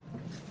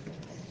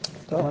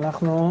טוב,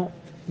 אנחנו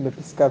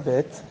בפסקה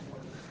ב',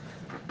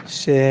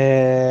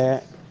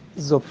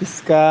 שזו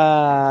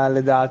פסקה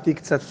לדעתי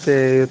קצת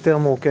יותר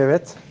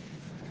מורכבת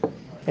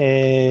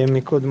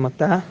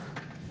מקודמתה.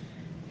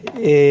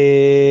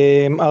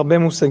 הרבה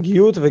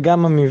מושגיות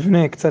וגם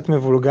המבנה קצת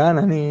מבולגן.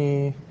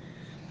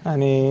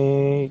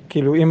 אני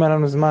כאילו, אם היה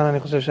לנו זמן, אני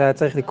חושב שהיה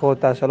צריך לקרוא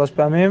אותה 3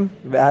 פעמים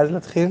ואז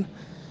להתחיל.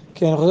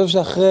 כי אני חושב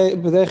שאחרי,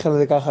 בדרך כלל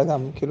זה ככה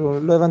גם, כאילו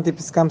לא הבנתי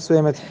פסקה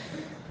מסוימת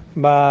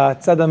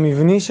בצד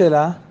המבני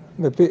שלה,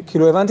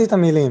 כאילו הבנתי את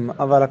המילים,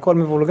 אבל הכל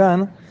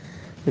מבולגן,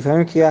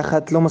 לפעמים קריאה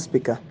אחת לא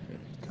מספיקה.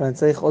 כאילו אני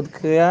צריך עוד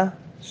קריאה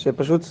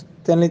שפשוט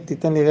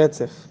תיתן לי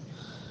רצף.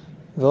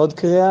 ועוד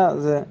קריאה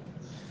זה...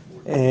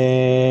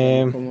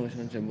 המקום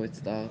הראשון שבו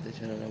הצטערתי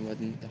שלא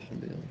למדנו את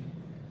החבורה.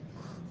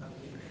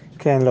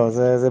 כן, לא,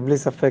 זה בלי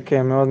ספק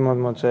מאוד מאוד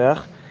מאוד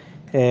שייך.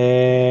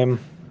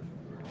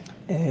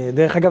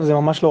 דרך אגב, זה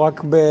ממש לא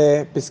רק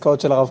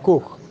בפסקאות של הרב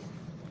קוק.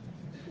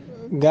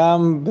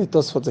 גם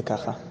בתוספות זה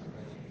ככה.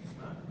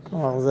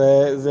 כלומר,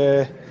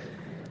 זה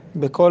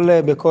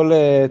בכל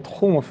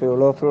תחום אפילו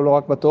לא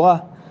רק בתורה.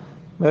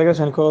 ברגע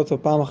שאני קורא אותו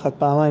פעם אחת,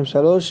 פעמיים,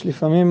 3,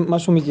 לפעמים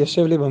משהו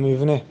מתיישב לי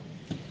במבנה,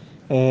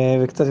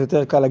 וקצת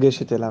יותר קל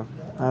לגשת אליו.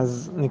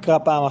 אז נקרא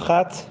פעם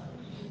אחת,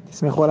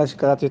 תסמכו עליי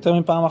שקראתי יותר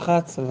מפעם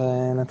אחת,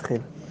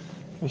 ונתחיל.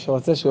 מי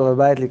שרוצה שיעורי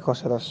בית לקרוא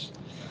 3.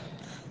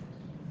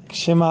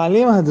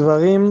 כשמעלים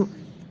הדברים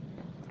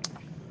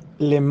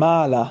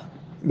למעלה,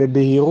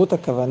 בבהירות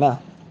הכוונה,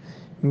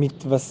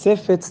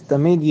 מתווספת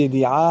תמיד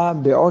ידיעה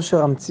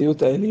בעושר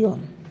המציאות העליון.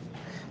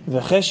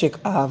 וחשק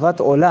אהבת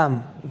עולם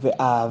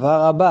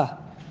ואהבה רבה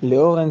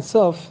לאור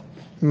אינסוף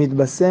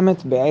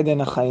מתבשמת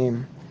בעדן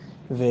החיים,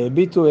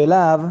 והביטו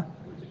אליו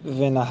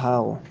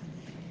ונהרו.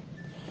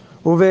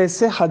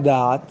 ובהיסח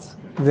הדעת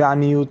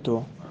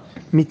ועניותו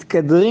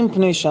מתקדרים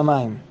פני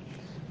שמיים,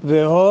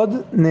 והוד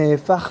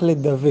נהפך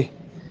לדווה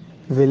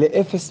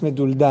ולאפס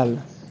מדולדל,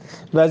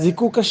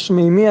 והזיקוק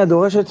השמימי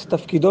הדורש את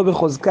תפקידו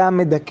בחוזקה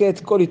מדכא את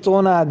כל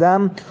יתרון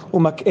האדם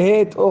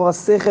ומקהה את אור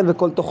השכל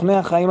וכל תוכני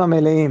החיים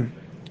המלאים.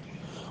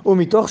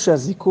 ומתוך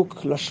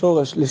שהזיקוק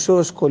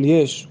לשורש כל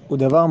יש הוא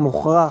דבר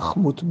מוכרח,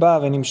 מוטבע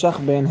ונמשך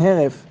בעין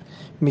הרף,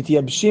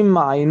 מתייבשים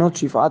מעיינות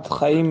שפעת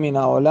חיים מן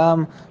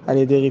העולם על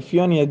ידי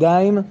רפיון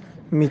ידיים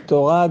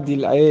מתורה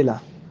דלעילה.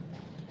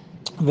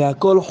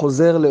 והכל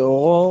חוזר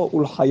לאורו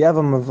ולחייו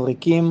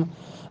המבריקים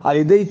על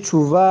ידי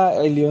תשובה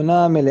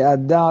עליונה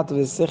מלאת דעת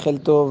ושכל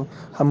טוב,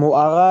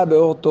 המוארה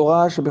באור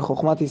תורה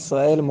שבחוכמת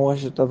ישראל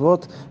מורשת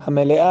אבות,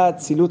 המלאה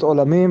אצילות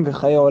עולמים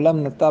וחיי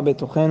עולם נטע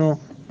בתוכנו.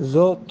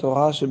 זו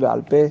תורה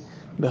שבעל פה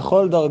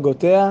בכל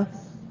דרגותיה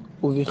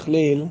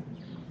ובכליל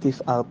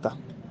תפארתה.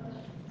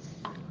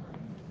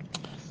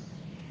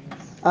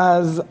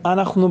 אז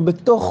אנחנו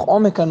בתוך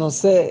עומק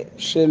הנושא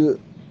של,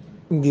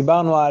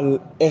 דיברנו על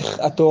איך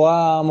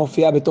התורה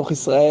מופיעה בתוך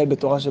ישראל,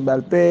 בתורה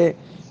שבעל פה,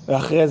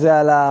 ואחרי זה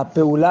על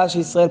הפעולה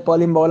שישראל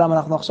פועלים בעולם.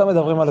 אנחנו עכשיו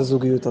מדברים על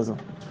הזוגיות הזו.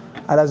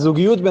 על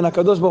הזוגיות בין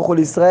הקדוש ברוך הוא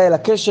לישראל,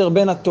 הקשר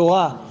בין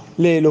התורה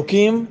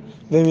לאלוקים,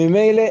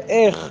 וממילא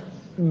איך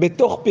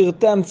בתוך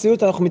פרטי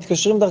המציאות אנחנו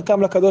מתקשרים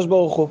דרכם לקדוש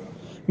ברוך הוא.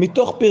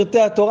 מתוך פרטי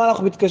התורה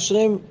אנחנו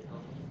מתקשרים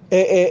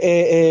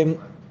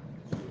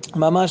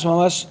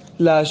ממש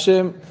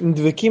להשם,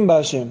 דבקים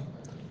בהשם.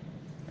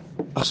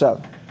 עכשיו,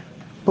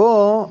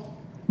 פה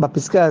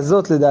בפסקה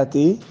הזאת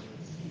לדעתי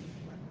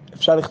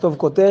אפשר לכתוב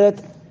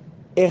כותרת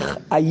איך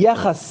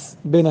היחס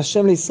בין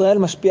השם לישראל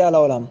משפיע על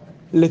העולם,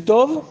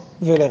 לטוב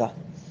ולרע.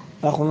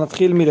 אנחנו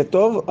נתחיל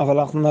מלטוב, אבל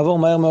אנחנו נעבור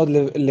מהר מאוד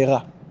לרע.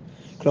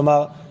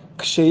 כלומר,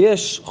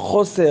 כשיש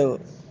חוסר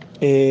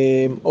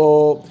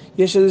או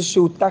יש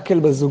איזשהו טקל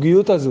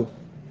בזוגיות הזו,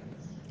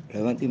 לא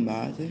הבנתי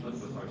מה זה?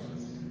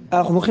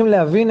 אנחנו הולכים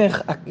להבין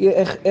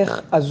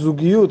איך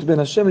הזוגיות בין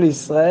השם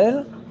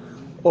לישראל,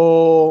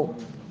 או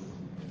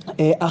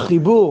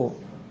החיבור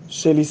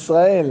של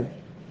ישראל,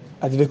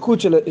 הדבקות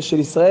של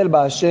ישראל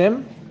בהשם,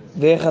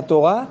 ואיך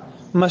התורה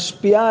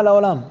משפיעה על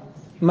העולם.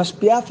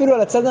 משפיעה אפילו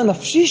על הצד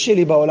הנפשי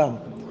שלי בעולם.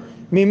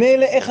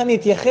 ממילא איך אני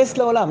אתייחס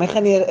לעולם, איך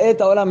אני אראה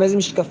את העולם, איזה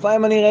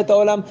משקפיים אני אראה את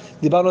העולם.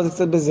 דיברנו על זה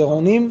קצת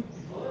בזרעונים,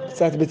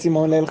 קצת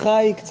בצימון ליל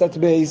חי, קצת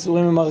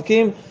באיסורים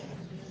ממרקים.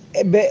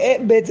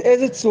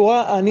 באיזה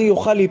צורה אני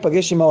אוכל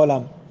להיפגש עם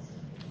העולם.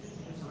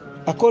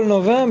 הכל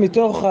נובע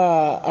מתוך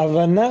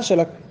ההבנה של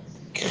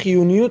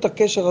חיוניות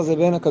הקשר הזה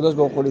בין הקדוש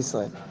ברוך הוא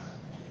לישראל.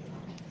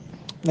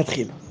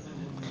 נתחיל.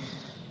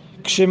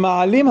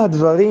 כשמעלים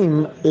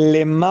הדברים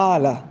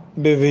למעלה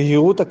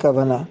בבהירות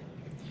הכוונה,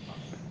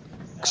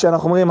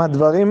 כשאנחנו אומרים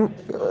הדברים,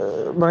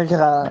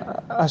 במקרה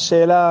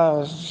השאלה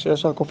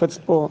שישר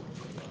קופצת פה,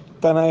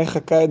 תנא איך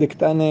הקאי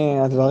דקתני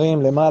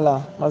הדברים למעלה,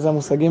 מה זה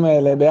המושגים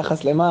האלה,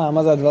 ביחס למה,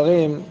 מה זה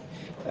הדברים,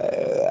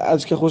 אל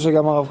תשכחו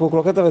שגם הרב קוק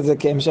לא כתב את זה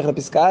כהמשך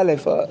לפסקה א',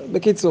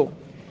 בקיצור,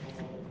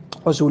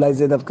 או שאולי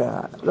זה דווקא,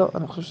 לא,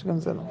 אני חושב שגם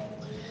זה לא,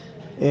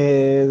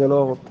 זה לא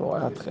אורות,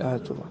 היה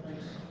תשובה.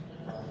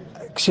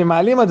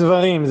 כשמעלים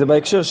הדברים, זה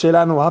בהקשר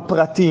שלנו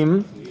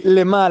הפרטים,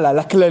 למעלה,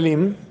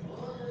 לכללים,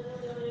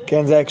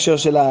 כן, זה ההקשר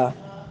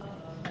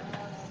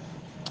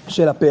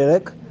של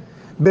הפרק,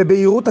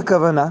 בבהירות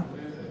הכוונה,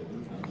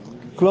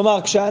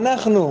 כלומר,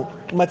 כשאנחנו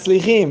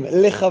מצליחים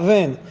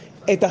לכוון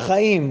את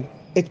החיים,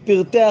 את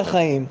פרטי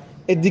החיים,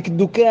 את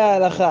דקדוקי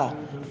ההלכה,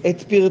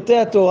 את פרטי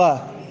התורה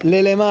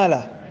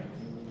ללמעלה,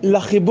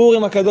 לחיבור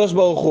עם הקדוש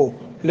ברוך הוא,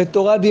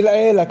 לתורה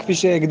דלעילה כפי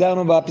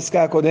שהגדרנו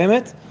בפסקה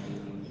הקודמת,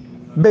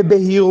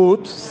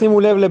 בבהירות, שימו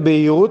לב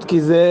לבהירות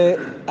כי זה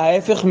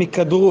ההפך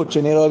מקדרות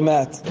שנראה עוד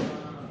מעט.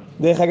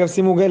 דרך אגב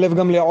שימו לב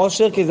גם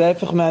לעושר כי זה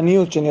ההפך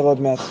מעניות שנראה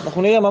עוד מעט.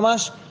 אנחנו נראה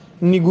ממש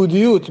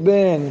ניגודיות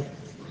בין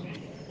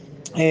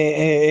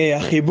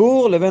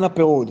החיבור לבין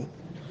הפירוד.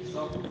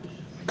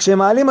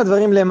 כשמעלים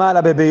הדברים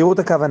למעלה בבהירות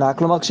הכוונה,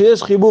 כלומר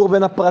כשיש חיבור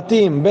בין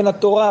הפרטים, בין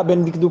התורה,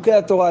 בין דקדוקי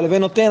התורה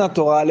לבין נותן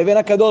התורה, לבין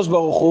הקדוש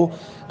ברוך הוא,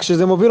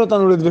 כשזה מוביל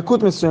אותנו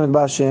לדבקות מסוימת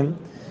בהשם,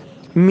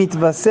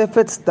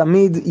 מתווספת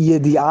תמיד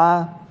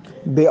ידיעה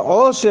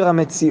בעושר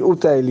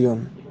המציאות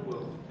העליון.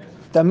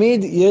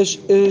 תמיד יש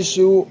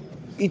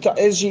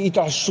איזושהי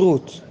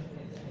התעשרות.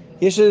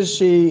 יש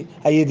איזושהי,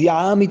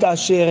 הידיעה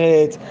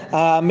מתעשרת,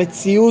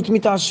 המציאות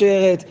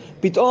מתעשרת,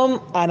 פתאום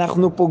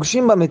אנחנו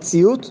פוגשים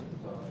במציאות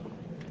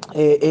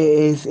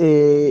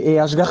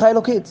השגחה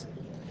אלוקית.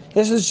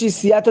 יש איזושהי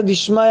סייעתא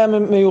דשמיא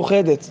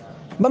מיוחדת.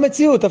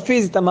 במציאות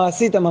הפיזית,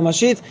 המעשית,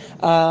 הממשית,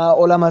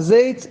 העולם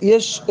הזה,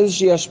 יש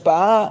איזושהי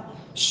השפעה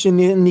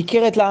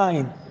שניכרת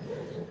לעין.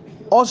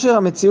 עושר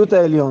המציאות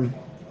העליון.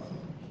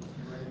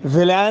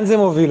 ולאן זה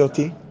מוביל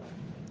אותי?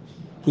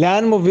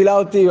 לאן מובילה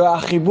אותי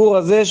החיבור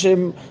הזה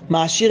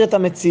שמעשיר את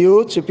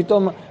המציאות,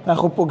 שפתאום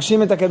אנחנו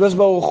פוגשים את הקדוש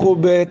ברוך הוא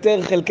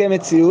ביותר חלקי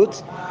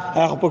מציאות,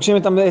 אנחנו פוגשים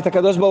את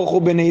הקדוש ברוך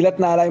הוא בנעילת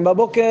נעליים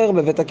בבוקר,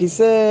 בבית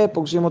הכיסא,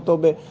 פוגשים אותו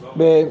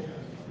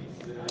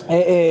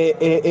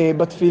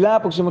בתפילה,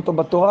 פוגשים אותו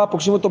בתורה,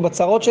 פוגשים אותו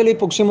בצרות שלי,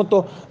 פוגשים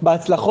אותו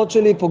בהצלחות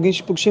שלי,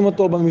 פוגשים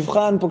אותו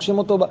במבחן,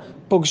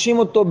 פוגשים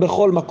אותו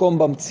בכל מקום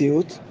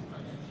במציאות.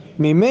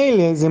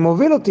 ממילא זה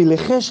מוביל אותי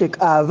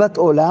לחשק אהבת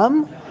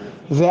עולם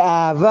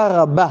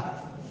ואהבה רבה.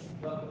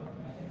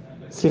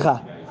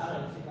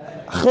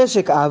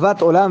 חשק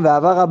אהבת עולם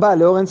ואהבה רבה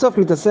לאור אינסוף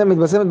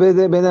מתבשמת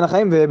בעדן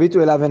החיים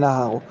והביטו אליו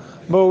ונהרו.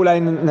 בואו אולי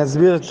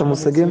נסביר את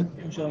המושגים.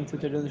 אפשר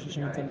המציאות העליון זה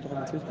שהשם נמצא בתוך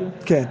המציאות?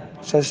 כן,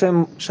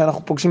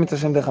 שאנחנו פוגשים את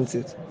השם דרך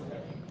המציאות.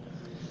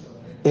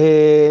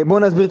 בואו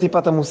נסביר טיפה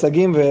את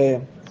המושגים.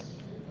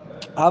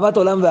 אהבת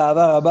עולם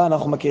ואהבה רבה,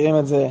 אנחנו מכירים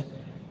את זה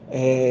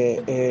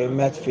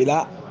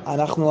מהתפילה.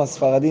 אנחנו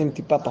הספרדים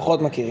טיפה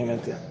פחות מכירים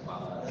את זה.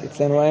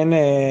 אצלנו אין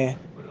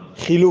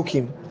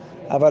חילוקים,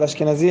 אבל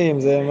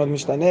אשכנזים זה מאוד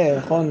משתנה,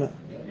 נכון?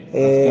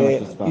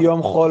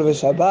 יום חול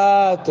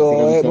ושבת,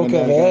 או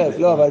בוקר וערב,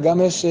 לא, אבל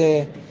גם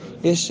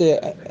יש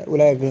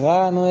אולי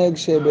הגר"א נוהג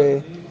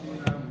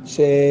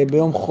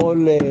שביום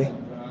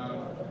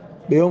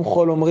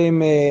חול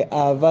אומרים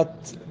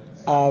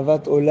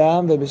אהבת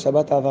עולם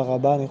ובשבת אהבה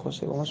רבה, אני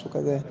חושב, או משהו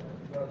כזה.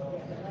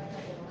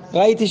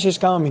 ראיתי שיש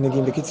כמה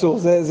מנהגים, בקיצור,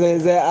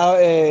 זה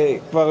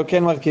כבר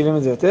כן מרכיבים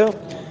את זה יותר,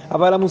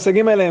 אבל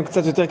המושגים האלה הם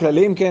קצת יותר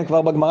כלליים, כן,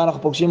 כבר בגמרא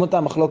אנחנו פוגשים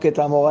אותם, מחלוקת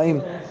האמוראים,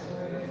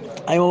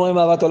 האם אומרים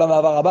אהבת עולם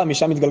ואהבה רבה,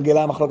 משם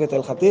מתגלגלה המחלוקת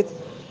ההלכתית,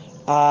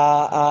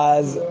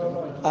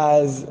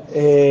 אז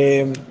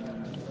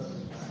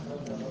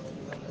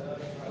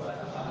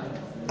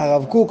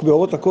הרב קוק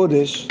באורות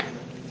הקודש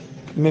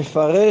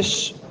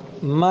מפרש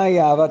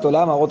מהי אהבת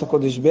עולם, אורות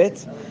הקודש ב',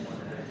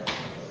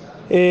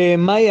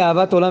 מהי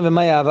אהבת עולם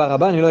ומהי אהבה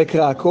רבה. אני לא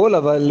אקרא הכל,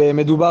 אבל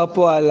מדובר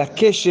פה על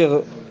הקשר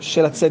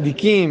של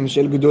הצדיקים,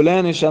 של גדולי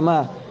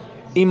הנשמה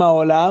עם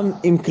העולם,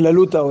 עם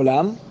כללות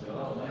העולם.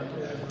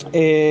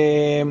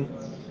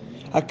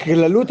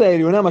 הכללות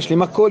העליונה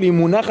משלימה כל היא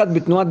מונחת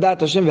בתנועת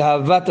דעת השם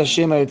ואהבת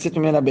השם היוצאת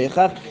ממנה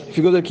בהכרח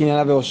לפי גודל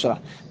קניינה ואושרה.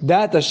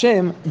 דעת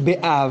השם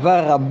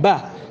באהבה רבה,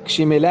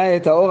 כשהיא מלאה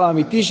את האור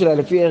האמיתי שלה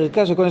לפי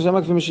ערכה של כל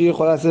נשמה כפי שהיא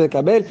יכולה לעשות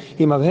לקבל,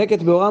 היא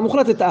מבהקת באורה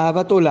מוחלטת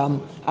אהבת עולם,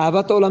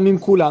 אהבת העולם עם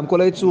כולם,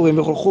 כל היצורים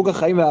וכל חוג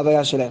החיים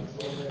וההוויה שלהם.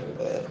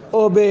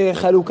 או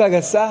בחלוקה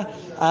גסה,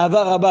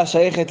 אהבה רבה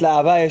שייכת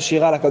לאהבה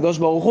ישירה לקדוש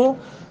ברוך הוא,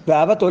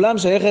 ואהבת עולם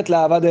שייכת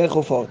לאהבה דרך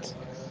הופעות.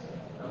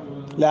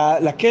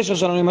 לקשר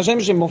שלנו עם השם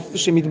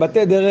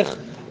שמתבטא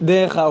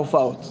דרך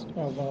ההופעות.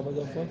 אהבה רבה זה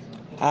הופעות?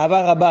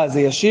 אהבה רבה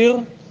זה ישיר,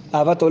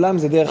 אהבת עולם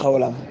זה דרך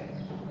העולם.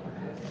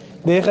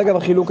 דרך אגב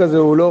החילוק הזה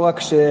הוא לא רק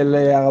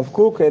של הרב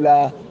קוק, אלא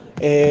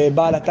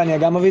בעל התניא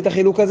גם מביא את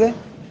החילוק הזה.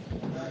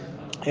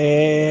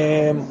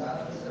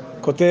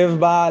 כותב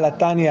בעל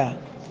התניא,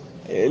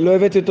 לא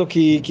הבאתי אותו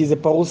כי זה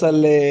פרוס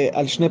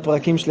על שני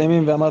פרקים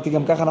שלמים, ואמרתי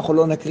גם ככה אנחנו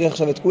לא נקריא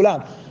עכשיו את כולם,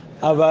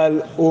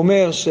 אבל הוא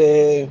אומר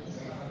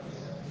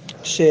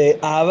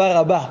שאהבה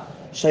רבה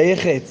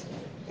שייכת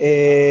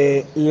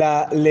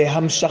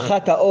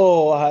להמשכת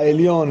האור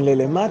העליון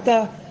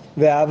ללמטה,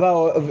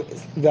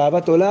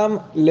 ואהבת עולם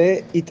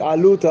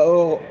להתעלות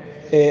האור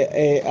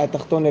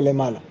התחתון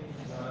ללמעלה.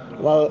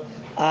 כלומר,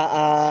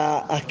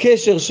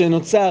 הקשר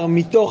שנוצר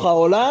מתוך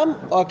העולם,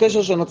 או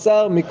הקשר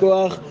שנוצר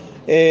מכוח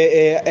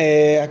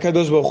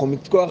הקדוש ברוך הוא,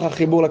 מכוח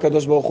החיבור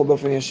לקדוש ברוך הוא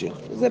באופן ישיר.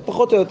 זה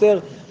פחות או יותר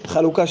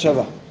חלוקה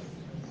שווה.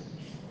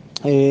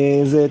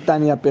 זה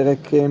תניא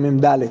פרק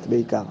מ"ד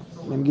בעיקר,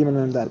 מ"ג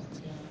מ"ד.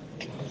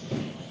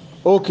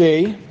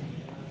 אוקיי,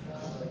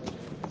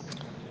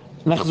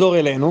 נחזור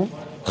אלינו.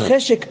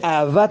 חשק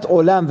אהבת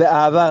עולם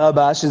ואהבה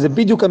רבה, שזה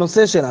בדיוק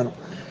הנושא שלנו,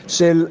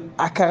 של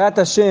הכרת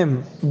השם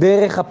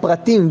דרך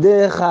הפרטים,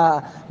 דרך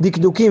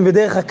הדקדוקים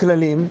ודרך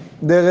הכללים,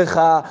 דרך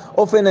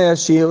האופן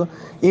הישיר,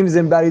 אם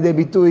זה בא לידי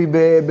ביטוי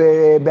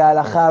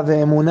בהלכה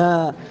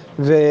ואמונה,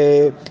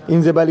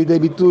 ואם זה בא לידי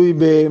ביטוי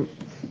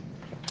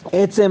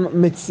בעצם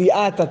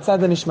מציאת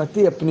הצד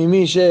הנשמתי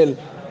הפנימי של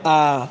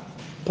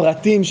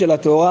הפרטים של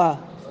התורה.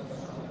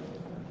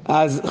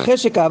 אז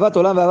חשק אהבת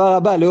עולם ואהבה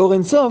רבה לאור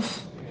אין סוף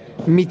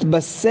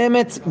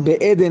מתבשמת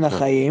בעדן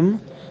החיים,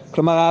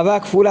 כלומר האהבה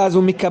הכפולה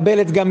הזו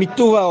מקבלת גם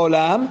מטוב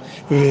העולם,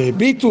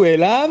 והביטו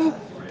אליו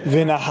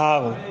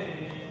ונחרו.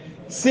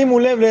 שימו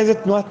לב לאיזה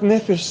תנועת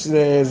נפש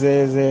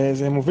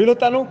זה מוביל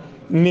אותנו,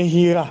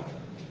 נהירה,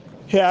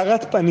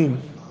 הארת פנים.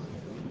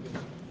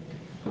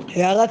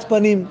 הארת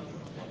פנים.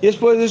 יש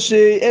פה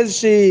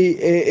איזושהי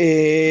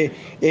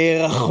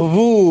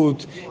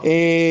רחבות,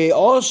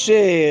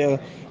 עושר,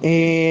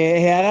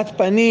 הארת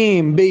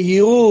פנים,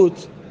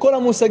 בהירות. כל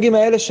המושגים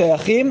האלה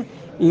שייכים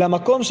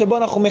למקום שבו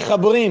אנחנו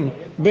מחברים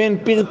בין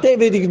פרטי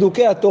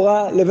ודקדוקי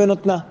התורה לבין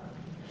אותנה.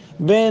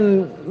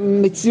 בין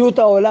מציאות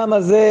העולם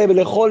הזה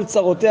לכל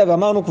צרותיה,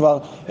 ואמרנו כבר,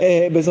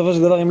 בסופו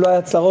של דבר אם לא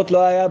היה צרות לא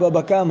היה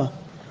בבא קמא.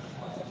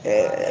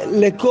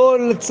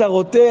 לכל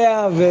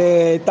צרותיה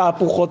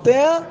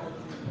ותהפוכותיה,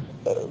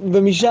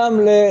 ומשם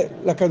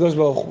לקדוש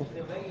ברוך הוא.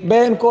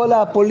 בין כל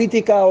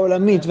הפוליטיקה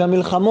העולמית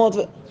והמלחמות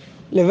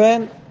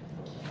לבין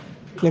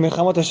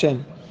למלחמות השם.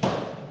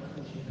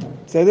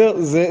 בסדר?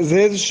 זה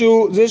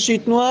איזושהי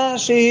תנועה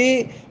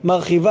שהיא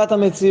מרחיבת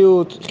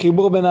המציאות,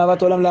 חיבור בין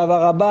אהבת עולם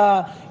לאהבה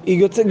רבה,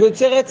 היא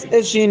יוצרת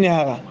איזושהי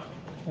נהרה.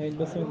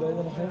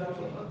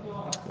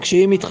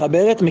 כשהיא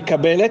מתחברת,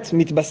 מקבלת,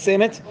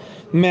 מתבשמת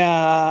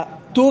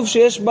מהטוב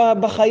שיש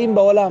בחיים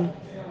בעולם.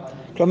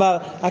 כלומר,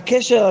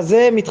 הקשר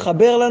הזה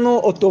מתחבר לנו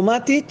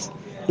אוטומטית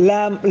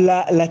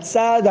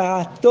לצד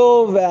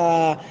הטוב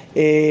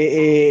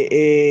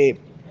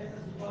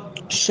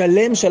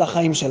והשלם של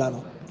החיים שלנו.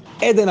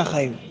 עדן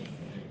החיים.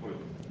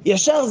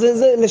 ישר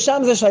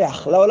לשם זה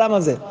שייך, לעולם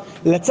הזה,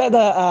 לצד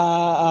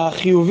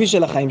החיובי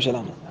של החיים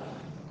שלנו.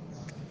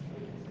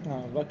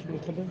 האהבה כאילו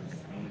מתחבר?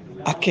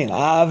 כן,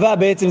 האהבה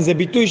בעצם זה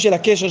ביטוי של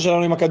הקשר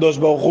שלנו עם הקדוש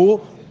ברוך הוא,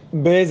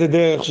 באיזה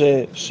דרך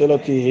שלא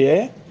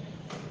תהיה,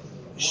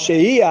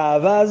 שהיא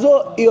האהבה הזו,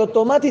 היא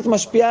אוטומטית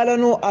משפיעה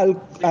לנו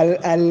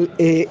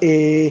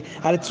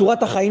על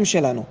צורת החיים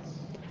שלנו.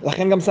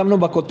 לכן גם שמנו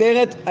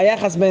בכותרת,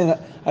 היחס בין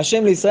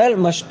השם לישראל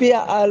משפיע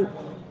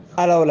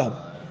על העולם.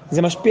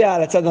 זה משפיע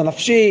על הצד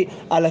הנפשי,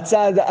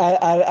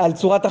 על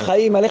צורת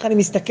החיים, על איך אני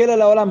מסתכל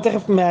על העולם.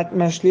 תכף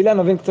מהשלילה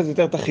נבין קצת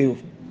יותר את החיוב.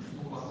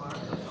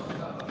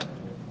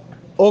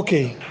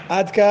 אוקיי,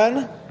 עד כאן,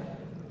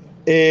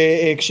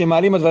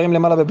 כשמעלים הדברים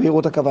למעלה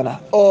בבהירות הכוונה.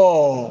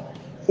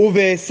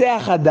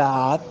 ובהיסח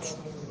הדעת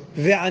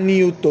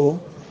ועניותו,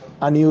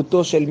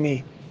 עניותו של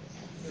מי?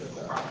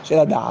 של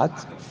הדעת.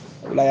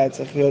 אולי היה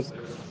צריך להיות...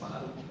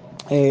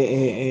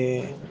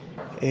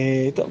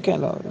 טוב,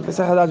 כן, לא.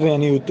 בהיסח הדעת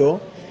ועניותו.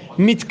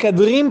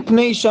 מתקדרים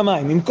פני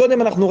שמיים. אם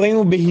קודם אנחנו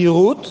ראינו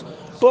בהירות,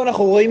 פה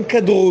אנחנו רואים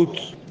קדרות.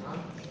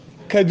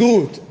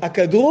 קדרות.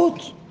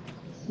 הקדרות,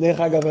 דרך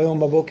אגב, היום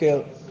בבוקר,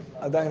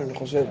 עדיין אני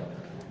חושב,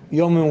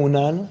 יום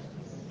מעונן,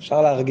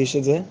 אפשר להרגיש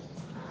את זה.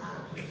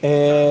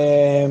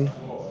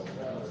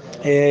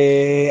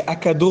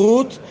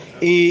 הקדרות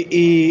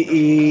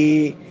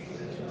היא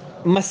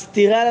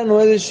מסתירה לנו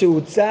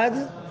איזשהו צד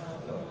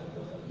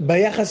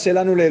ביחס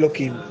שלנו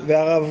לאלוקים.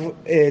 והרב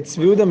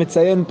צבי יהודה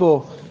מציין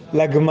פה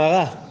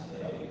לגמרא,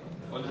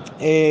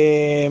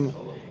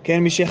 כן,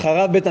 מי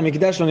שחרב בית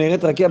המקדש לא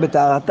נראית רקיע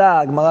בטהרתה,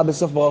 הגמרא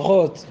בסוף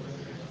ברכות,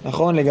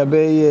 נכון,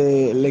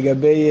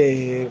 לגבי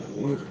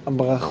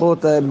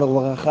הברכות,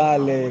 ברכה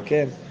על,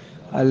 כן,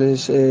 על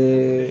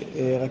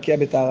רקיע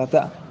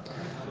בטהרתה.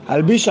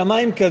 על בי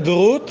שמיים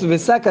קדרות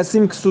ושק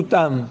אשים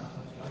כסותם.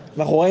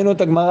 אנחנו ראינו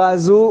את הגמרא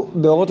הזו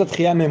באורות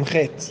התחייה ממ"ח.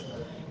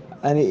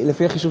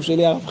 לפי החישוב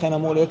שלי הרב חן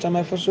אמור להיות שם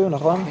איפשהו,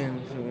 נכון? כן.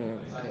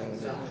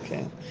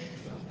 כן.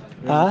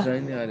 זה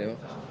נראה לי.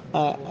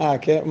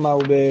 כן, מה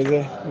הוא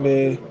בזה?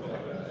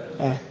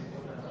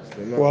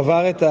 הוא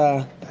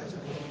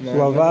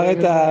עבר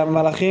את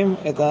המלאכים,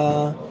 את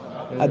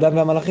האדם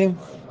והמלאכים?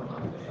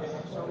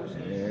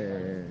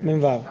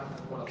 ממבר.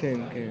 כן,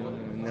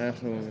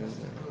 אנחנו...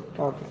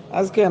 אוקיי,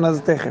 אז כן,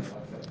 אז תכף.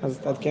 אז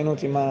תעדכנו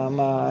אותי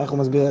איך הוא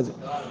מסביר את זה.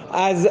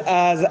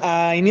 אז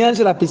העניין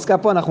של הפסקה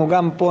פה, אנחנו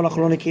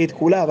לא נקריא את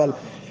כולה, אבל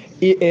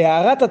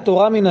הערת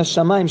התורה מן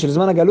השמיים של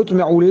זמן הגלות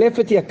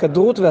מעולפת היא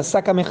הקדרות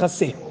והשק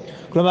המכסה.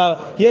 כלומר,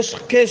 יש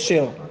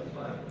קשר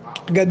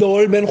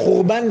גדול בין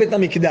חורבן בית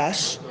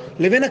המקדש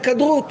לבין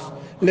הקדרות,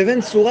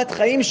 לבין צורת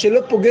חיים שלא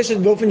פוגשת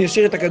באופן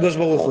ישיר את הקדוש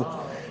ברוך הוא.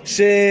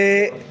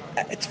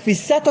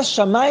 שתפיסת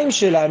השמיים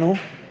שלנו,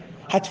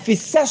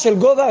 התפיסה של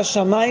גובה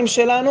השמיים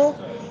שלנו,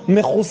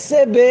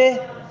 מכוסה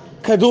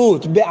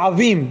בקדרות,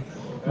 בעבים,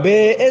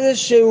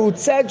 באיזשהו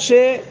צד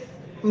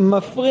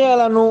שמפריע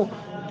לנו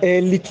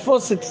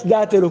לתפוס את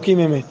דעת אלוקים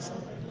אמת.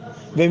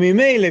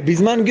 וממילא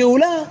בזמן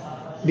גאולה,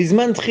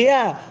 בזמן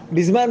תחייה,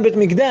 בזמן בית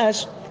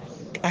מקדש,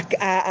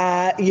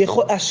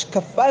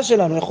 ההשקפה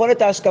שלנו,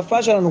 יכולת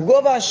ההשקפה שלנו,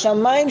 גובה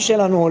השמיים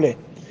שלנו עולה.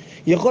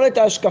 יכולת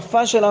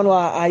ההשקפה שלנו,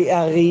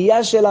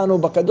 הראייה שלנו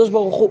בקדוש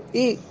ברוך הוא,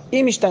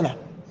 היא משתנה.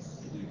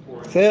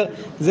 בסדר?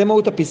 זה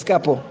מהות הפסקה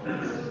פה.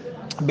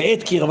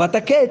 בעת קרבת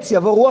הקץ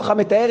יבוא רוח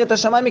המתאר את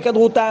השמיים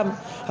מקדרותם,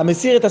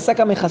 המסיר את השק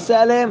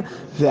המכסה עליהם,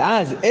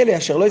 ואז אלה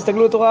אשר לא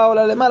הסתגלו לתורה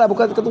עולה למעלה,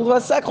 בוקעת הקדרות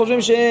והשק,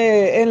 חושבים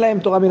שאין להם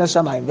תורה מן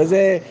השמיים.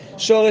 וזה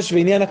שורש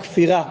ועניין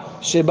הכפירה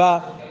שבא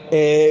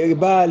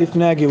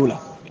לפני הגאולה.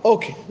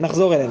 אוקיי,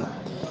 נחזור אלינו.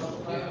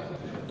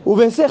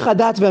 ובהיסח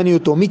הדעת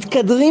ועניותו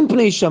מתקדרים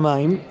פני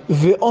שמיים,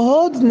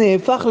 והוד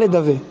נהפך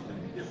לדווה.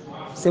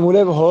 שימו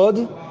לב, הוד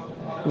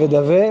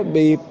ודווה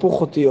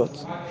בהיפוך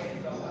אותיות.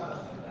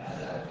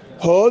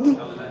 הוד,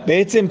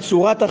 בעצם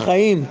צורת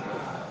החיים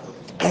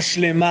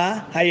השלמה,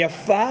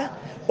 היפה,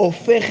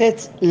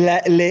 הופכת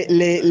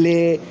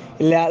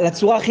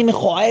לצורה הכי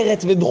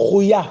מכוערת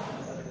ודחויה,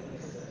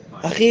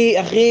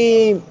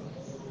 הכי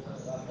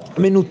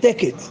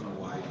מנותקת.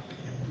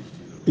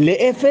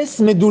 לאפס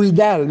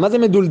מדולדל. מה זה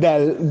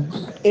מדולדל?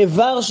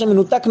 איבר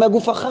שמנותק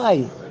מהגוף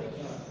החי.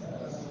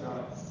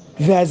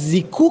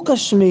 והזיקוק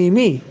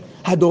השמימי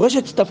הדורש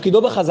את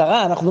תפקידו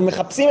בחזרה, אנחנו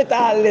מחפשים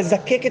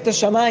לזקק את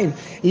השמיים,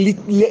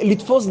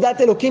 לתפוס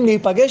דת אלוקים,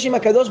 להיפגש עם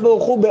הקדוש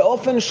ברוך הוא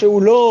באופן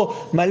שהוא לא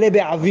מלא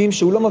בעבים,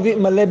 שהוא לא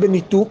מלא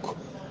בניתוק.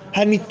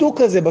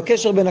 הניתוק הזה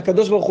בקשר בין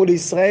הקדוש ברוך הוא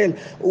לישראל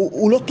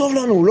הוא לא טוב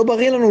לנו, הוא לא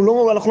בריא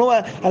לנו,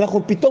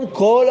 אנחנו פתאום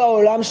כל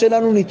העולם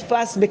שלנו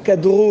נתפס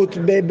בקדרות,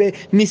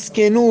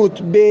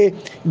 במסכנות,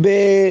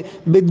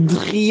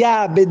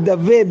 בדחייה,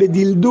 בדווה,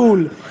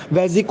 בדלדול.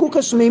 והזיקוק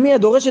השמימי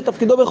הדורש את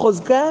תפקידו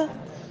בחוזקה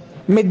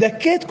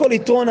מדכא את כל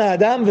יתרון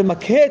האדם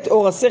ומקהה את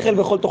אור השכל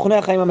וכל תוכני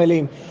החיים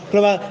המלאים.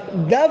 כלומר,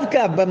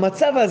 דווקא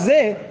במצב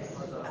הזה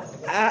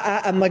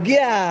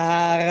מגיע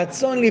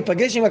הרצון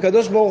להיפגש עם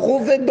הקדוש ברוך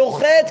הוא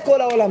ודוחה את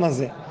כל העולם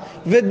הזה,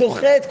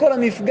 ודוחה את כל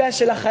המפגש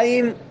של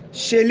החיים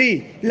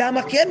שלי.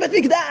 למה? כי אין בית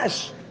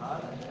מקדש,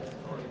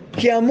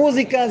 כי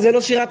המוזיקה זה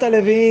לא שירת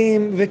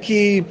הלוויים,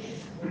 וכי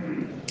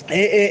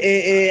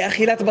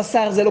אכילת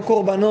בשר זה לא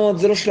קורבנות,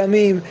 זה לא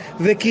שלמים,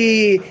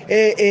 וכי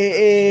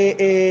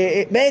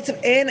בעצם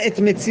אין את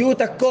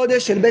מציאות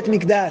הקודש של בית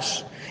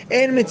מקדש,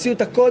 אין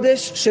מציאות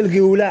הקודש של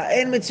גאולה,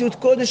 אין מציאות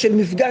קודש של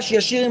מפגש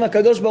ישיר עם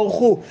הקדוש ברוך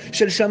הוא,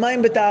 של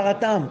שמיים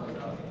בטהרתם.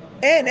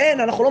 אין,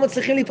 אנחנו לא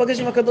מצליחים להיפגש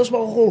עם הקדוש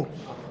ברוך הוא,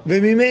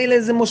 וממילא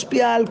זה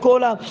משפיע על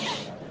כל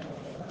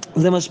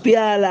זה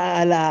משפיע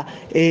על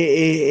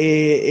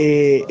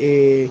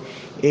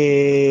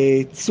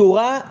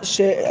צורה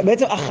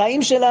שבעצם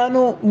החיים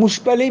שלנו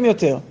מושפלים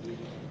יותר,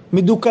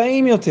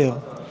 מדוכאים יותר.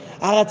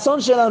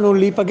 הרצון שלנו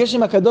להיפגש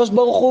עם הקדוש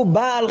ברוך הוא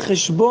בא על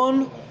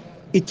חשבון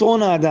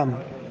יתרון האדם.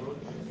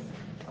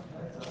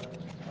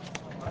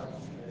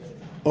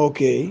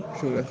 אוקיי.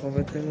 שוב, איך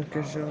עובד כאן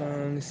הקשר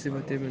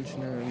הנסיבתי בין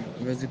שניים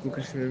והזיקוק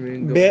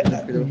השמימי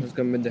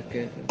גם מדכא?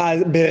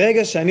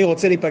 ברגע שאני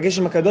רוצה להיפגש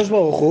עם הקדוש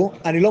ברוך הוא,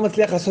 אני לא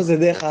מצליח לעשות זה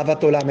דרך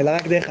אהבת עולם, אלא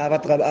רק דרך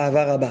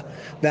אהבה רבה.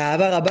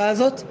 והאהבה רבה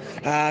הזאת,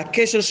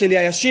 הקשר שלי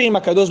הישיר עם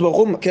הקדוש ברוך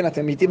הוא, כן,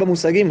 אתם איתי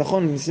במושגים,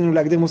 נכון? ניסינו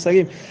להגדיר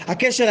מושגים.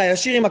 הקשר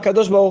הישיר עם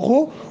הקדוש ברוך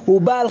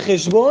הוא בא על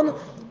חשבון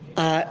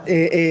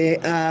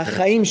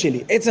החיים שלי,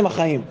 עצם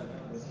החיים.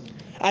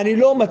 אני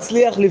לא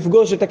מצליח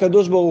לפגוש את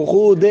הקדוש ברוך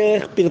הוא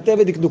דרך פרטי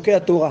ודקדוקי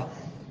התורה.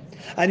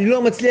 אני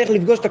לא מצליח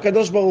לפגוש את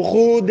הקדוש ברוך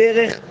הוא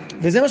דרך,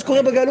 וזה מה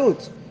שקורה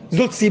בגלות.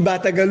 זאת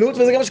סיבת הגלות,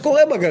 וזה גם מה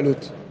שקורה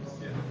בגלות.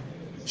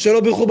 שלא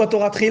בירכו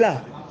בתורה תחילה.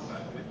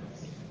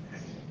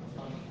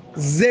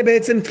 זה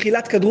בעצם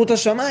תחילת קדרות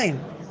השמיים.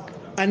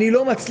 אני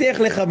לא מצליח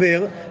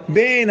לחבר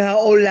בין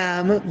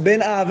העולם,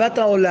 בין אהבת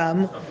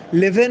העולם,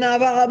 לבין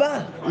אהבה רבה,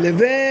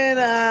 לבין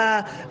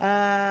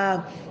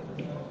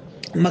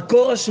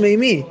המקור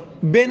השמימי.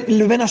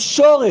 לבין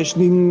השורש,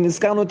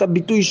 הזכרנו את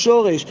הביטוי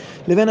שורש,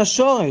 לבין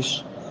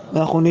השורש.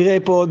 אנחנו נראה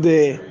פה עוד,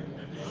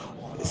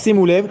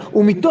 שימו לב,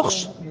 ומתוך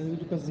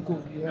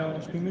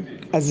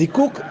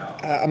הזיקוק,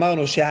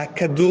 אמרנו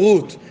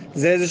שהקדרות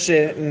זה איזה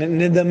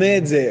שנדמה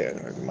את זה,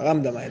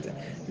 רם דמה את זה,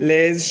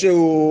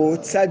 לאיזשהו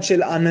צד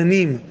של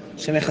עננים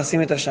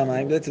שמכסים את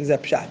השמיים, בעצם זה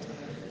הפשט.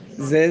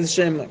 זה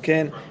איזשהם,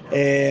 כן,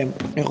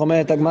 איך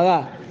אומרת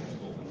הגמרא,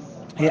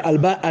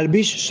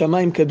 אלביש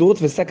שמיים כדרות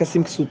ושק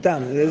אשים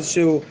כסותם. זה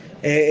איזשהו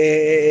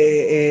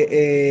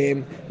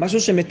משהו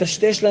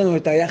שמטשטש לנו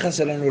את היחס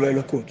שלנו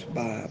לאלוקות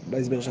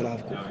בהסבר של הרב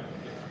קוק.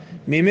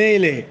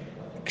 ממילא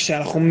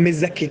כשאנחנו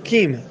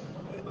מזקקים,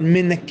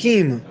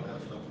 מנקים,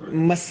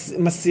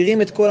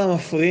 מסירים את כל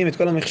המפריעים, את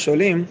כל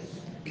המכשולים,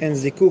 כן,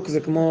 זיקוק זה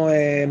כמו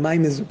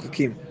מים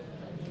מזוקקים.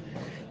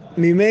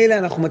 ממילא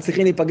אנחנו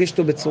מצליחים להיפגש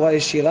אותו בצורה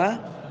ישירה,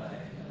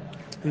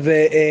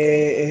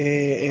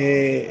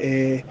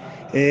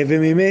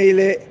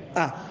 וממילא,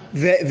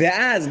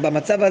 ואז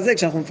במצב הזה,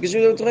 כשאנחנו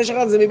מפגשים את בצורה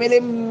ישירה, זה ממילא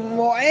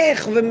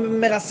מועך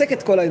ומרסק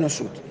את כל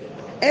האנושות.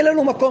 אין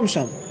לנו מקום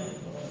שם.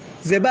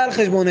 זה בא על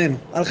חשבוננו,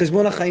 על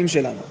חשבון החיים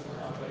שלנו.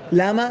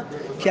 למה?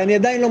 כי אני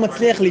עדיין לא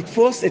מצליח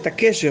לתפוס את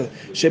הקשר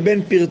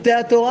שבין פרטי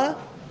התורה,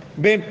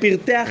 בין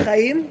פרטי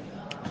החיים,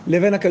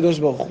 לבין הקדוש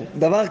ברוך הוא.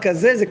 דבר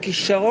כזה זה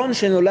כישרון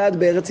שנולד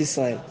בארץ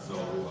ישראל.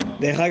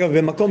 דרך אגב,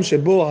 במקום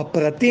שבו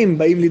הפרטים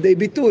באים לידי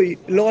ביטוי,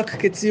 לא רק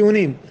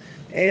כציונים,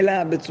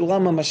 אלא בצורה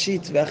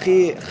ממשית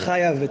והכי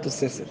חיה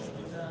ותוססת.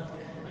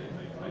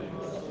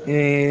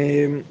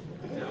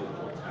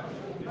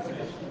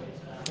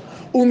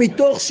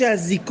 ומתוך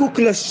שהזיקוק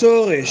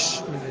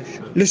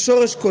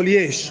לשורש כל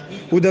יש,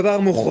 הוא דבר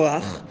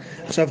מוכרח.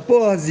 עכשיו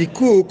פה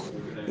הזיקוק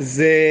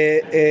זה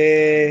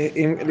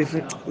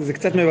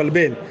קצת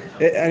מבלבל.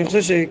 אני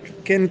חושב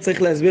שכן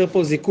צריך להסביר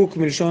פה זיקוק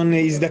מלשון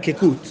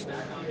הזדקקות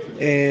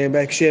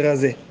בהקשר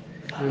הזה.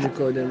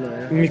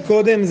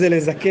 מקודם זה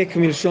לזקק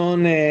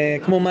מלשון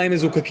כמו מים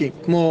מזוקקים,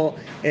 כמו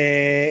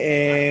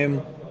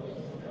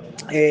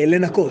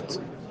לנקות,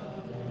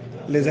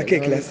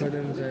 לזקק.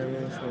 מקודם זה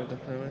משמעות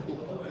אחרת?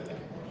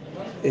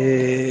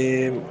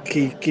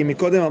 כי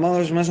מקודם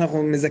אמרנו שמה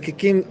שאנחנו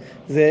מזקקים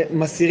זה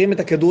מסירים את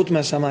הכדרות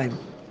מהשמיים.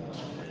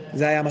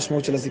 זה היה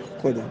המשמעות של הזיקוק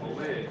קודם.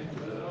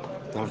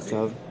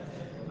 עכשיו?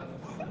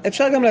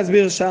 אפשר גם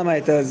להסביר שמה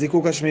את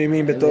הזיקוק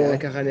השמימי בתור...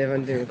 ככה אני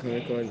הבנתי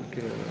מקודם,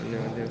 כאילו,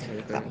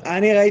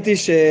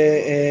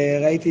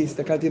 אני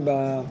הסתכלתי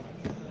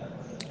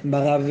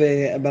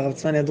ברב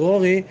צפניה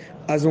דרורי,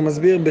 אז הוא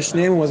מסביר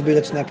בשניהם, הוא מסביר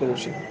את שני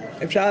הפירושים.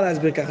 אפשר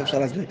להסביר כך, אפשר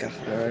להסביר כך.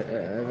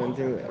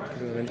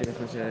 הבנתי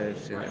לך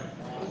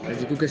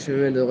שהזיקוק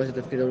השמימי דורש את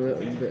תפקידו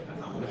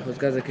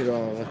בחוזקה, זה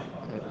כאילו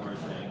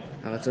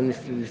הרצון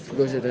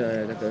לפגוש את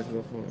הקדוש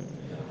ברוך הוא.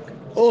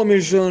 או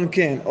מלשון,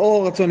 כן,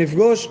 או רצון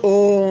לפגוש,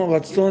 או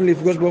רצון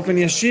לפגוש באופן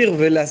ישיר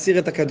ולהסיר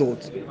את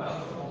הכדרות.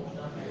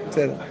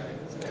 בסדר.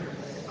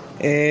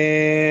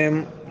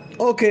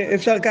 אוקיי,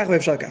 אפשר כך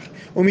ואפשר כך.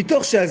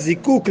 ומתוך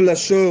שהזיקוק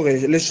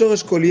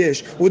לשורש כל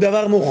יש, הוא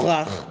דבר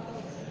מוכרח,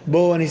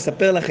 בואו אני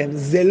אספר לכם,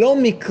 זה לא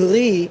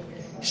מקרי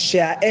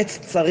שהעץ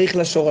צריך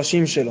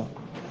לשורשים שלו.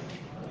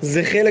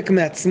 זה חלק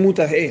מעצמות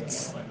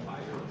העץ.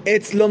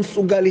 עץ לא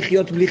מסוגל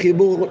לחיות בלי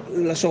חיבור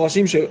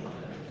לשורשים שלו.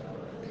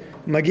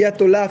 מגיעה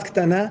תולעת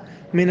קטנה,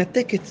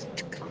 מנתקת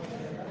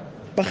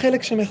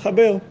בחלק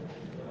שמחבר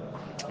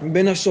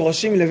בין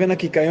השורשים לבין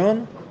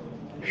הקיקיון,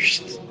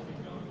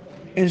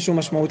 אין שום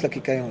משמעות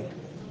לקיקיון.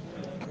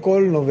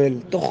 הכל נובל,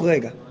 תוך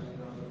רגע.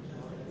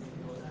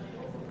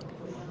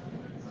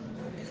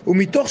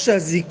 ומתוך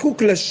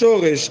שהזיקוק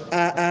לשורש,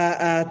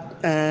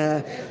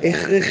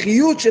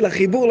 ההכרחיות של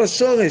החיבור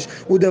לשורש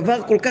הוא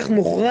דבר כל כך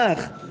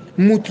מוכרח,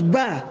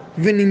 מוטבע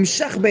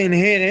ונמשך בעין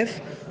הרף,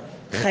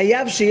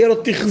 חייב שיהיה לו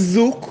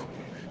תחזוק,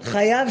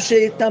 חייב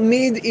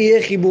שתמיד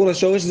יהיה חיבור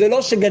לשורש. זה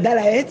לא שגדל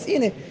העץ,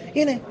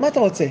 הנה, מה אתה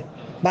רוצה?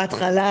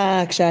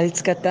 בהתחלה,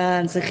 כשהעץ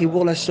קטן, זה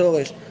חיבור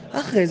לשורש.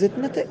 אחרי זה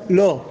תנתק.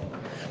 לא.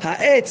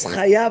 העץ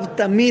חייב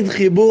תמיד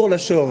חיבור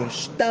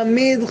לשורש.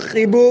 תמיד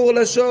חיבור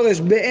לשורש,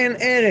 בעין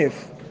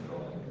ערף.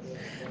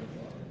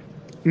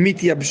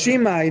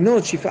 מתייבשים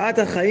העיינות, שפעת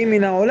החיים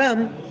מן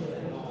העולם,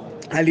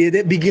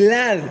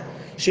 בגלל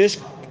שיש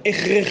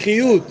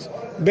הכרחיות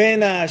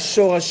בין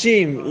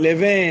השורשים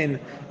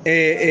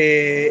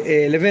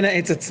לבין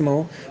העץ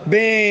עצמו,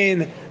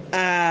 בין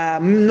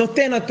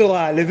נותן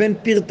התורה לבין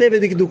פרטי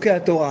ודקדוקי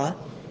התורה.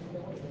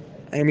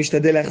 אני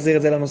משתדל להחזיר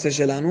את זה לנושא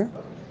שלנו.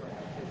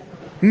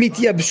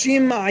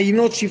 מתייבשים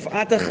מעיינות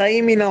שפעת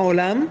החיים מן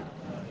העולם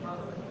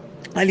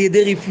על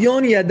ידי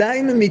רפיון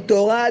ידיים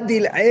מתורה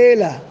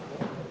דלעילה.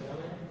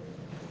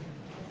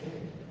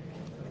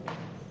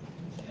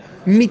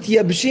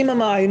 מתייבשים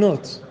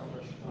המעיינות,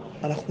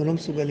 אנחנו לא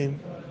מסוגלים.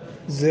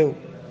 זהו.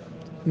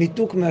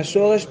 ניתוק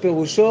מהשורש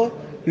פירושו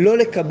לא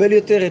לקבל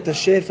יותר את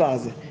השפע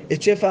הזה,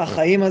 את שפע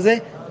החיים הזה.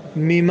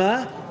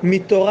 ממה?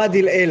 מתורה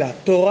דלעילה.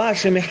 תורה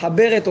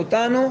שמחברת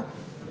אותנו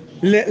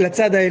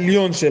לצד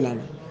העליון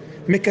שלנו,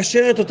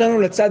 מקשרת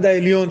אותנו לצד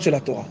העליון של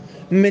התורה,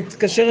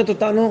 מקשרת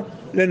אותנו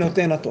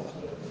לנותן התורה.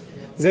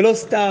 זה לא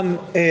סתם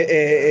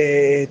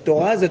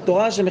תורה, זה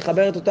תורה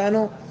שמחברת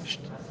אותנו.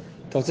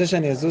 אתה רוצה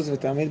שאני אזוז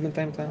ותעמיד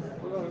בינתיים כאן?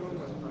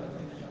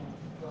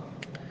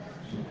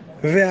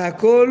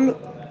 והכל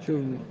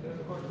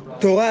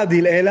תורה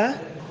דלעילה,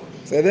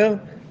 בסדר?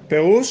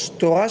 פירוש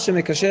תורה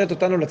שמקשרת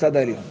אותנו לצד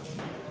העליון.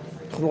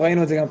 אנחנו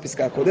ראינו את זה גם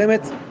בפסקה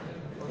הקודמת,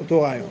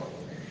 אותו רעיון.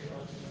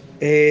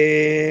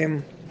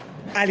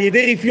 על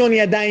ידי רפיון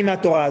ידיים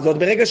מהתורה הזאת,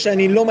 ברגע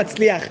שאני לא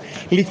מצליח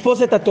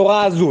לתפוס את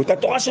התורה הזאת,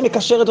 התורה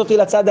שמקשרת אותי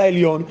לצד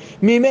העליון,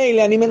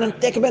 ממילא אני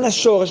מנתק בין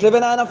השורש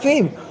לבין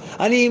הענפים.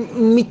 אני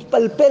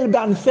מתפלפל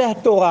בענפי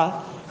התורה,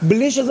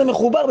 בלי שזה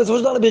מחובר בסופו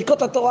של דבר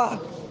לברכות התורה,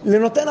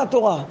 לנותן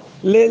התורה,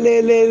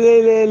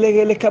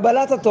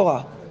 לקבלת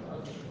התורה,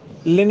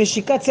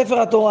 לנשיקת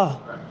ספר התורה,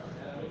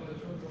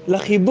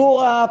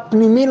 לחיבור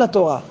הפנימי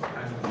לתורה,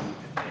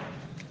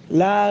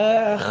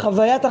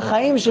 לחוויית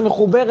החיים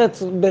שמחוברת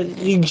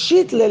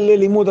רגשית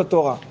ללימוד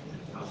התורה,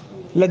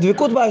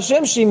 לדבקות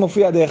בהשם שהיא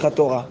מופיעה דרך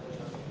התורה.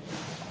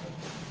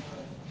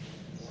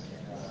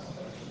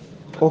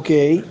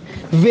 אוקיי,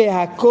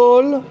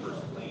 והכל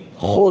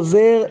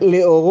חוזר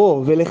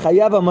לאורו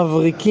ולחייו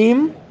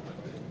המבריקים.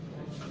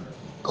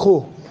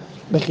 קחו,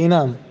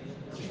 בחינם,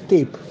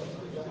 טיפ.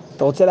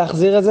 אתה רוצה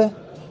להחזיר את זה?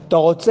 אתה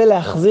רוצה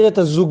להחזיר את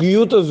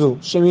הזוגיות הזו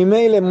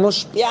שממילא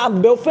משפיעה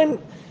באופן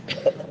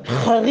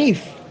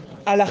חריף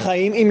על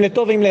החיים, אם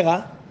לטוב ואם לרע?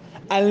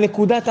 על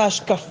נקודת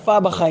ההשקפה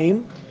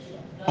בחיים.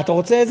 אתה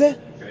רוצה את זה?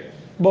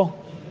 בוא,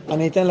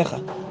 אני אתן לך.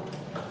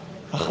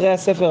 אחרי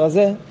הספר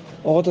הזה,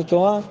 אורות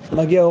התורה,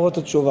 מגיע אורות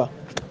התשובה.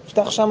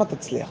 פתח שם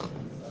תצליח.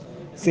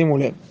 שימו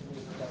לב.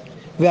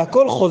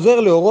 והכל חוזר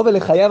לאורו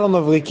ולחייו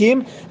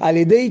המבריקים על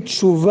ידי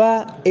תשובה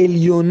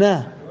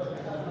עליונה.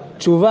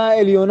 תשובה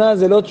עליונה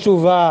זה לא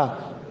תשובה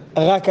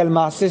רק על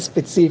מעשה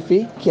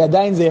ספציפי, כי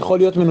עדיין זה יכול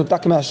להיות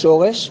מנותק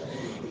מהשורש,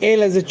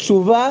 אלא זה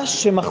תשובה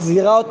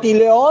שמחזירה אותי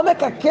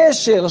לעומק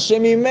הקשר,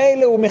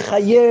 שממילא הוא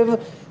מחייב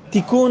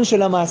תיקון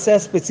של המעשה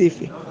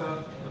הספציפי.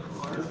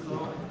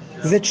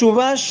 זה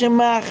תשובה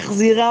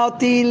שמחזירה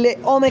אותי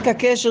לעומק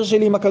הקשר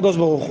שלי עם הקדוש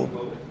ברוך הוא.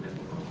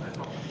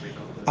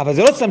 אבל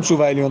זה לא סתם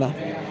תשובה עליונה.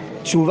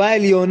 תשובה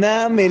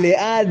עליונה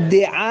מלאה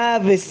דעה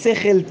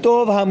ושכל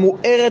טוב,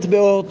 המוארת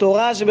באור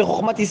תורה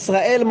שבחוכמת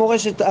ישראל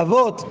מורשת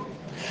אבות,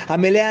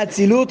 המלאה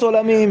אצילות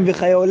עולמים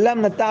וחיי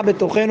עולם נטע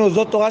בתוכנו.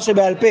 זאת תורה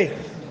שבעל פה.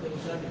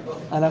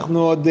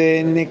 אנחנו עוד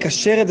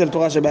נקשר את זה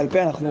לתורה שבעל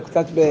פה, אנחנו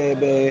קצת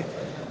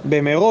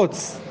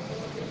במרוץ.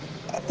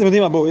 אתם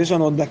יודעים מה, בואו, יש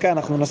לנו עוד דקה,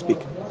 אנחנו נספיק.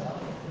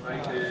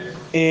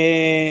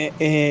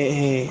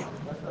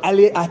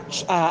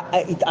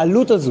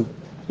 ההתעלות הזו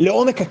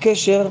לעומק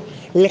הקשר,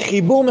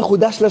 לחיבור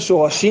מחודש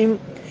לשורשים,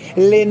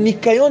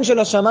 לניקיון של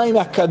השמיים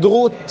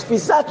והקדרות,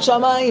 תפיסת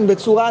שמיים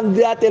בצורה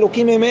דעת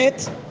אלוקים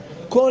אמת,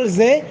 כל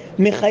זה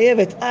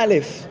מחייבת א',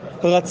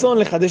 רצון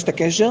לחדש את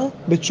הקשר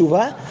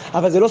בתשובה,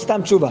 אבל זה לא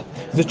סתם תשובה,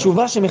 זה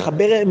תשובה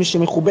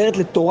שמחוברת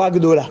לתורה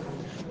גדולה.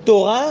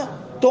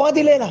 תורה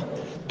דיללה,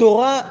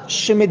 תורה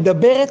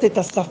שמדברת את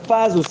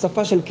השפה הזו,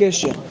 שפה של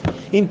קשר.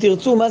 אם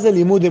תרצו מה זה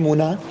לימוד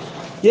אמונה,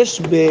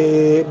 יש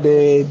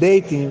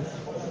בדייטים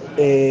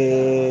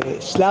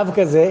שלב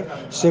כזה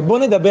שבוא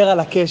נדבר על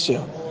הקשר.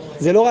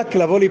 זה לא רק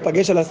לבוא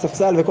להיפגש על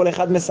הספסל וכל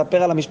אחד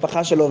מספר על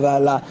המשפחה שלו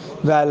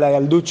ועל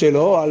הילדות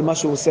שלו או על מה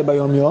שהוא עושה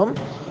ביום יום,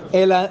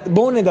 אלא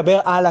בואו נדבר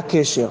על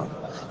הקשר.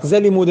 זה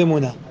לימוד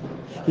אמונה.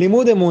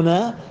 לימוד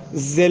אמונה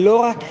זה לא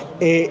רק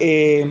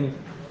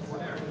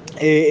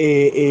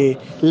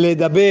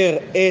לדבר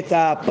את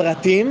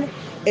הפרטים,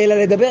 אלא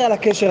לדבר על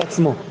הקשר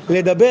עצמו,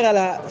 לדבר על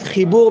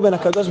החיבור בין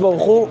הקדוש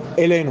ברוך הוא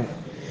אלינו.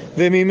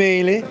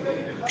 וממילא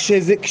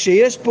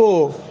כשיש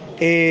פה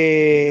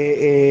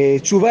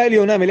תשובה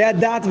עליונה מלאה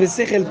דעת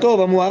ושכל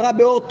טוב, המוארה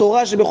באור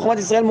תורה שבחוכמת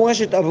ישראל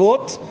מורשת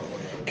אבות,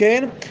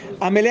 כן?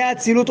 המלאה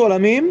אצילות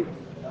עולמים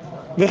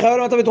וחיי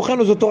עולם נטע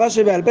בתוכנו, זו תורה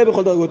שבעל פה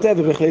בכל דרגותיה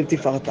ובכלל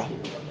תפארתה.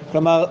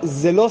 כלומר,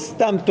 זה לא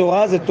סתם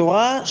תורה, זה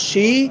תורה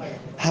שהיא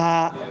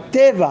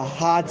הטבע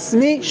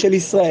העצמי של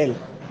ישראל.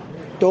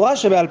 תורה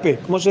שבעל פה,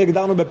 כמו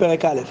שהגדרנו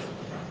בפרק א',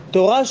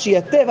 תורה שהיא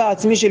הטבע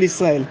העצמי של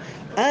ישראל.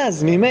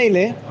 אז ממילא,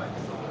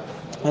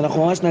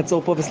 אנחנו ממש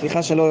נעצור פה,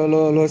 וסליחה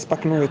שלא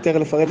הספקנו יותר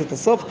לפרט את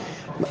הסוף,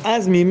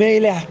 אז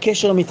ממילא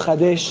הקשר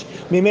מתחדש,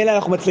 ממילא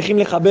אנחנו מצליחים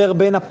לחבר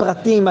בין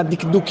הפרטים,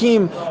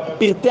 הדקדוקים,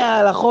 פרטי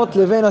ההלכות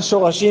לבין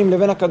השורשים,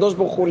 לבין הקדוש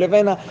ברוך הוא,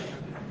 לבין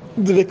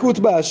הדבקות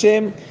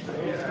בהשם,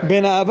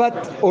 בין אהבת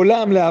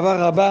עולם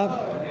לאהבה רבה,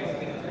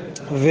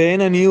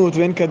 ואין עניות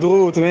ואין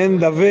קדרות ואין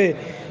דווה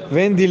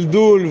ואין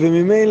דלדול,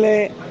 וממילא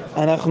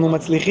אנחנו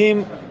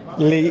מצליחים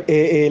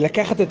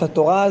לקחת את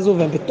התורה הזו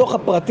ובתוך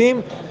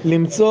הפרטים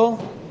למצוא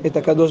את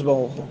הקדוש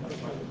ברוך הוא.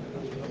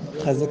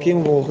 חזקים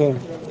וברוכים.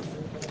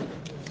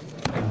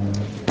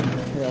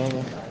 תודה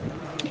רבה.